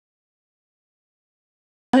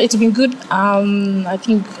it's been good. I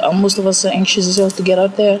think most of us are anxious as well to get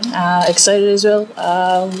out there. Excited as well.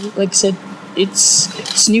 Like I said,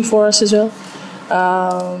 it's new for us as well.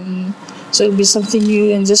 So it'll be something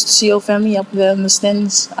new, and just to see our family up there in the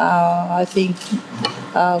stands. I think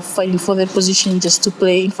fighting for that position, just to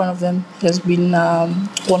play in front of them, has been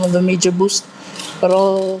one of the major boosts. But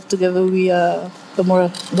all together, the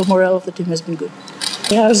morale of the team has been good.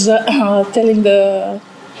 Yeah, I was telling the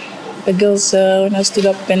girls when I stood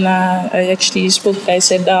up and I actually spoke. I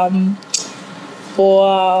said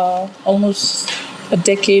for almost a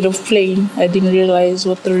decade of playing, I didn't realize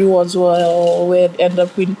what the rewards were or where it ended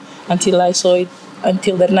up with until I saw it,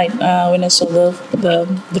 until that night when I saw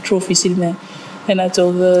the trophy sitting there. And I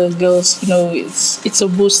told the girls, it's a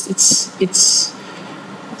boost. It's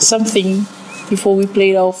something. Before we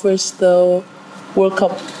played our first World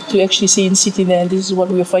Cup, to actually see it sitting there, and this is what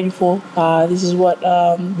we are fighting for. This is what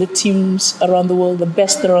the teams around the world, the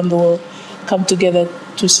best around the world, come together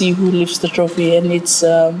to see who lifts the trophy. And it's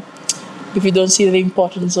if you don't see the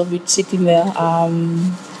importance of it sitting there,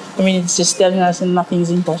 it's just telling us that nothing is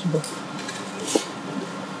impossible.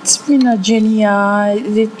 It's been a journey.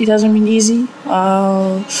 It hasn't been easy,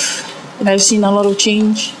 and I've seen a lot of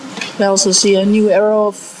change. I also see a new era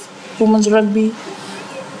of women's rugby.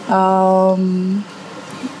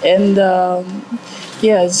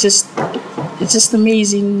 It's just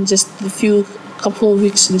amazing. Just couple of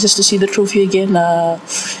weeks, and just to see the trophy again.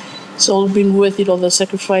 It's all been worth it. All the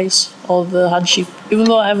sacrifice, all the hardship. Even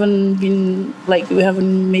though we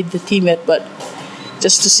haven't made the team yet, but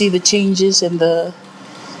just to see the changes and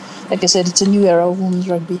like I said, it's a new era of women's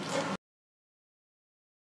rugby.